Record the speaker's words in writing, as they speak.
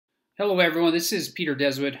Hello everyone, this is Peter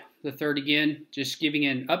Deswood the third again, just giving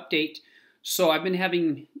an update. So I've been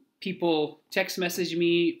having people text message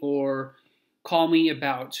me or call me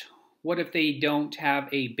about what if they don't have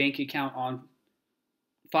a bank account on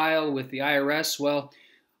file with the IRS. Well,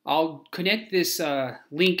 I'll connect this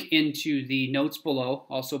link into the notes below,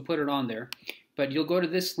 also put it on there. But you'll go to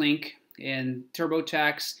this link, and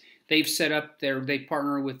TurboTax, they've set up they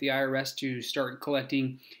partner with the IRS to start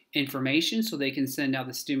collecting information so they can send out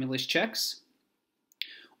the stimulus checks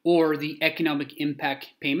or the economic impact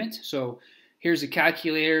payment. So here's a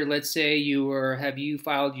calculator. Let's say have you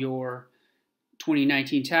filed your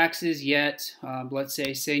 2019 taxes yet? Let's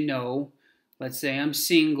say no. Let's say I'm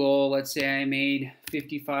single. Let's say I made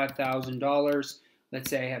 $55,000. Let's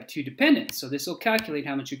say I have two dependents. So this will calculate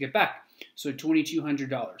how much you get back. So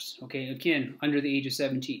 $2,200. Okay, again, under the age of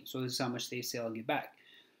 17. So this is how much they say I'll get back.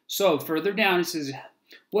 So further down it says,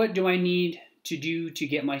 what do I need to do to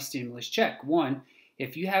get my stimulus check? One,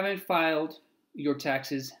 if you haven't filed your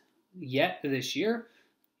taxes yet this year,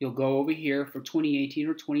 you'll go over here for 2018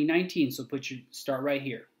 or 2019. So start right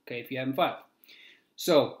here, okay, if you haven't filed.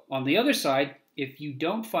 So on the other side, if you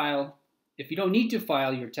don't need to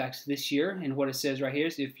file your tax this year, and what it says right here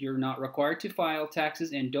is if you're not required to file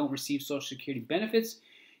taxes and don't receive Social Security benefits,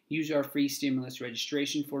 use our free stimulus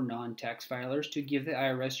registration for non-tax filers to give the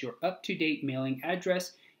IRS your up-to-date mailing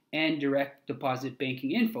address and direct deposit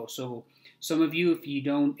banking info. So some of you, if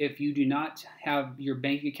you do not have your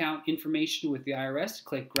bank account information with the IRS,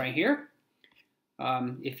 click right here.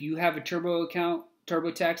 If you have a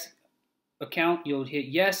TurboTax account, you'll hit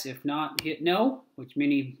yes. If not, hit no, which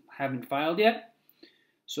many haven't filed yet.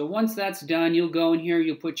 So once that's done, you'll go in here,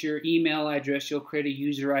 you'll put your email address, you'll create a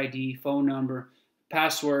user ID, phone number,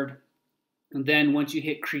 password, and then once you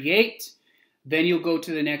hit create, then you'll go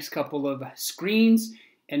to the next couple of screens,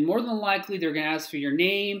 and more than likely they're going to ask for your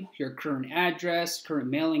name, your current address, current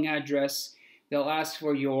mailing address. They'll ask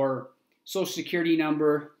for your Social Security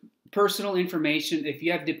number, personal information. If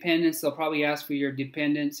you have dependents, they'll probably ask for your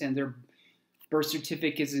dependents and their birth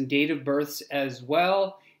certificates and date of births as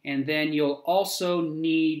well. And then you'll also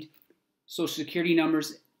need Social Security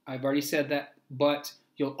numbers. I've already said that, but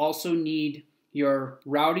you'll also need your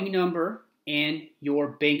routing number and your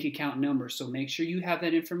bank account number. So make sure you have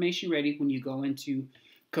that information ready when you go in to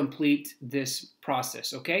complete this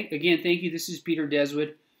process, okay? Again, thank you. This is Peter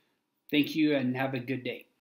Deswood. Thank you and have a good day.